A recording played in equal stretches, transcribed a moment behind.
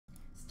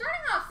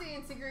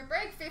Fancy Group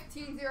Break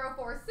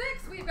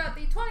 15046. We've got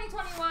the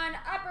 2021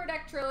 Upper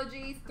Deck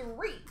Trilogy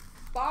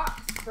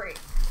 3-box break.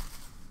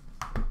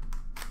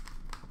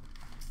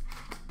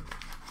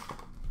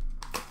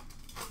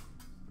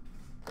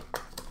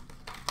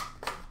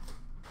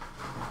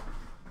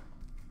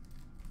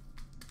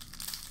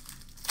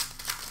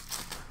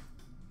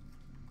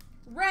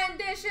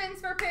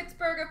 Renditions for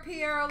Pittsburgh of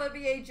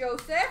Pierre-Olivier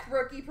Joseph.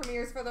 Rookie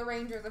premieres for the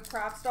Rangers of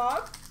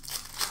CloutsnChara.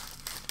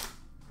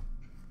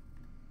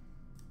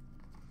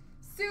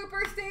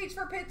 Super Stage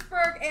for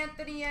Pittsburgh,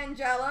 Anthony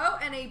Angelo.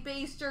 And a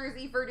base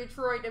jersey for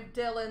Detroit of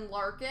Dylan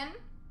Larkin.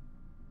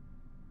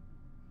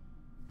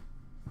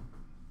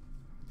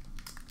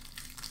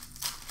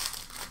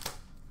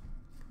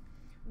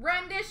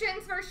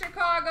 Renditions for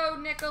Chicago,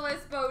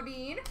 Nicholas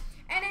Bodine.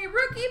 And a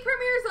rookie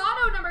premieres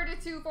auto number to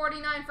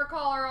 249 for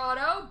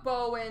Colorado,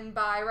 Bowen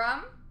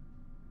Byram.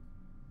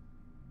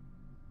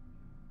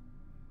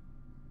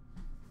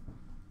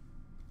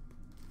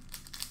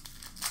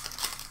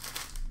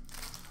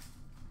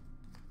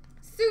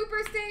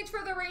 Super Stage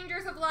for the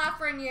Rangers of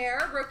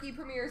Lafreniere. Rookie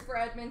premieres for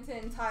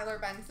Edmonton, Tyler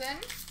Benson.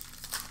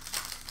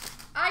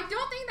 I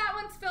don't think that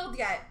one's filled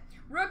yet.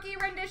 Rookie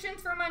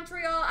renditions for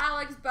Montreal,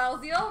 Alex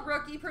Belzile.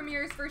 Rookie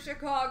premieres for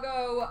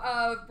Chicago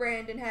of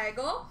Brandon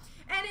Hagel.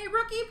 And a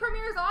rookie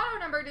premieres auto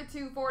number to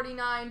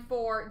 249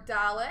 for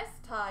Dallas,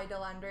 Ty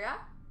Dellandrea.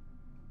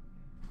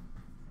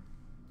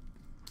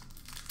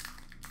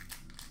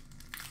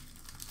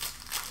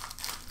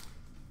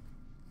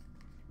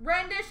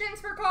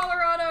 Renditions for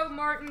Colorado,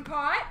 Martin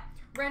Cott.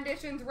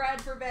 Renditions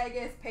red for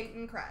Vegas,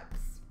 Peyton Krebs.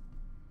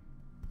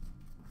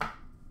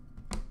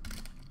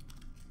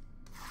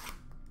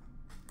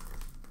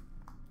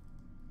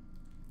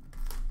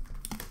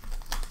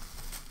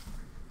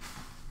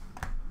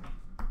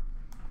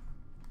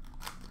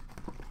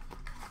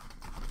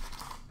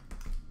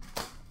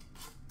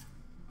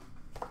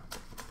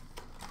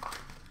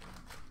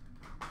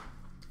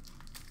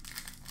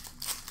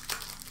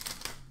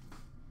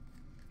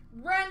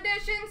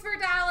 Renditions for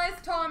Dallas,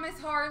 Thomas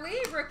Harley.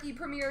 Rookie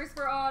premieres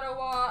for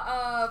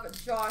Ottawa of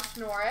Josh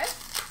Norris.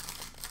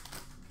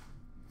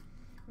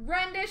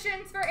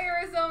 Renditions for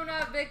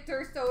Arizona,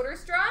 Victor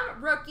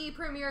Soderstrom. Rookie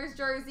premieres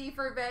jersey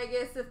for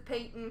Vegas of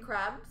Peyton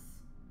Krebs.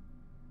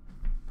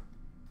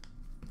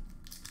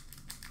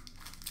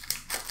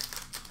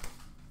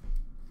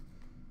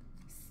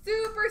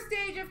 Super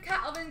Stage of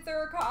Calvin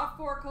Thurkoff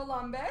for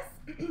Columbus.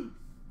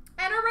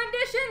 And a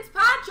renditions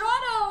patch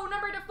auto,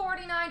 number to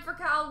 49 for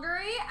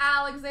Calgary,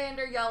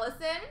 Alexander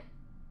Yellison.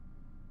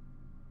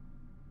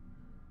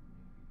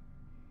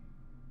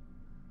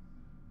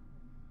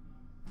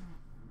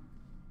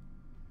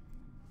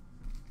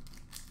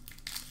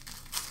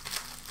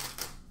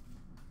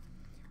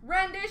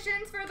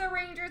 Renditions for the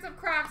Rangers of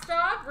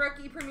CloutsnChara.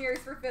 Rookie premieres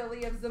for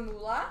Philly of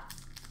Zamula.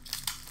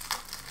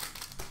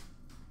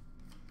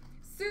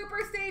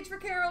 Super Stage for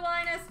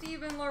Carolina,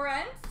 Steven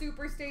Laurent.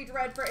 Super Stage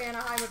red for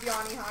Anaheim of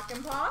Yanni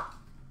Hakanpää.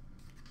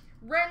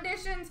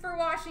 Renditions for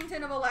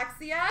Washington of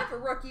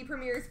Alexiev. Rookie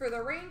premieres for the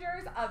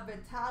Rangers of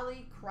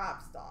Vitaly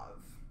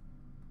Kravtsov.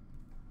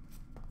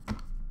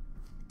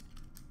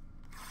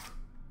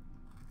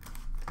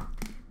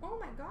 Oh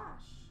my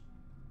gosh.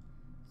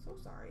 So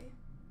sorry.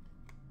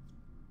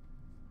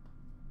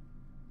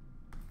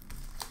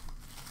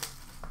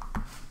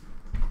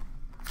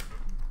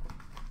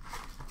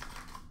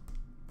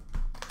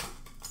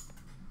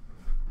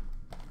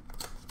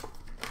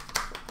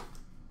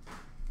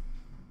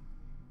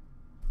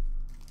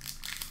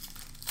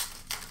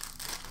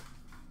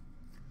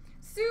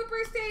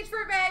 Super Stage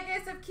for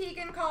Vegas of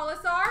Keegan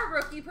Colasar.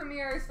 Rookie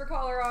premieres for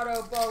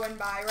Colorado, Bowen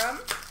Byram.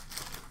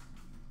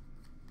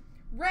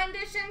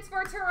 Renditions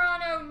for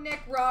Toronto,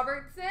 Nick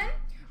Robertson.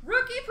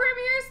 Rookie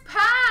premieres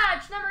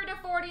patch, number to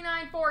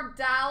 49 for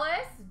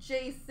Dallas,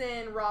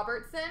 Jason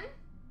Robertson.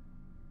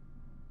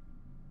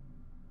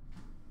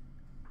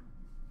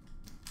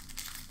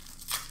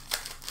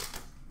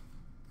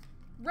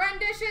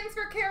 Renditions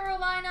for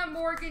Carolina,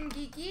 Morgan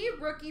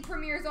Geekie. Rookie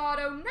premieres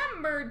auto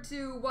number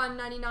to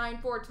 199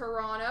 for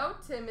Toronto,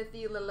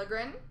 Timothy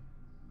Liljegren.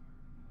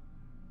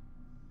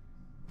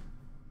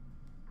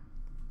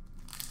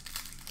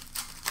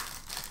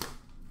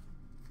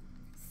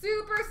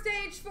 Super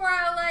Stage for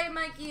LA,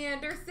 Mikey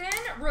Anderson.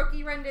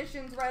 Rookie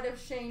renditions red of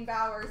Shane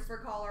Bowers for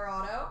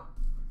Colorado.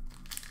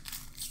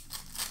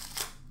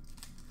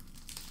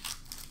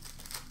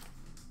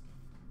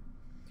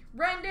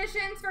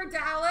 Renditions for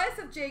Dallas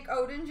of Jake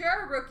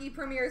Odinger. Rookie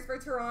premieres for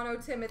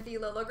Toronto, Timothy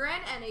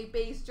Liljegren. And a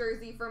base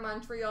jersey for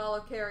Montreal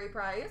of Carey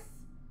Price.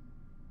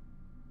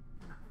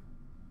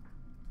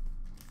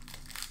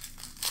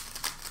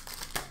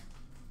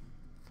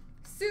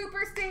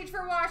 Super Stage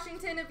for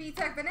Washington of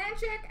Vitek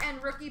Vananchik.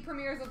 And rookie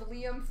premieres of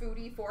Liam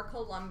Foudy for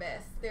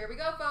Columbus. There we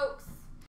go, folks.